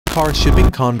Car Shipping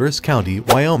Converse County,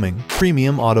 Wyoming,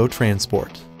 Premium Auto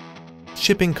Transport.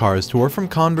 Shipping cars to or from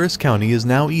Converse County is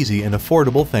now easy and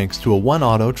affordable thanks to a One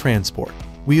Auto Transport.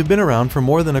 We have been around for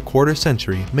more than a quarter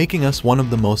century, making us one of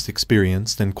the most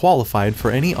experienced and qualified for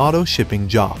any auto shipping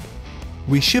job.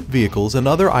 We ship vehicles and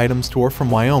other items to or from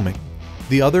Wyoming,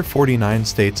 the other 49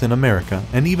 states in America,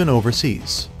 and even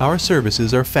overseas. Our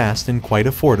services are fast and quite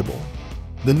affordable.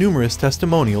 The numerous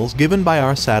testimonials given by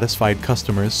our satisfied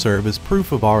customers serve as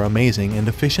proof of our amazing and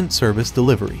efficient service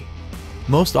delivery.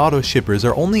 Most auto shippers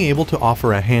are only able to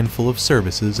offer a handful of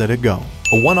services at a go.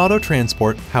 A One Auto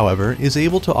Transport, however, is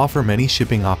able to offer many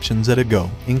shipping options at a go,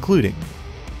 including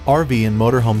RV and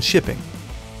motorhome shipping.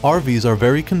 RVs are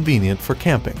very convenient for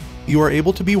camping. You are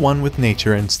able to be one with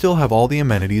nature and still have all the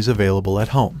amenities available at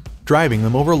home. Driving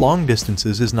them over long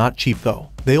distances is not cheap though.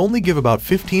 They only give about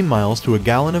 15 miles to a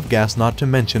gallon of gas, not to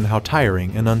mention how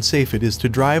tiring and unsafe it is to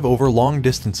drive over long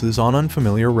distances on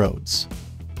unfamiliar roads.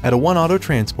 At a One Auto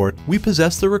Transport, we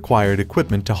possess the required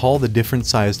equipment to haul the different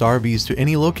sized RVs to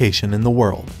any location in the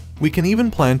world. We can even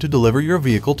plan to deliver your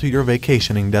vehicle to your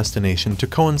vacationing destination to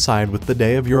coincide with the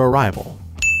day of your arrival.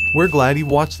 We're glad you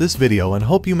watched this video and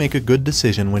hope you make a good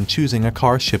decision when choosing a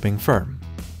car shipping firm.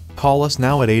 Call us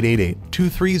now at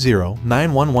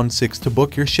 888-230-9116 to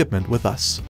book your shipment with us.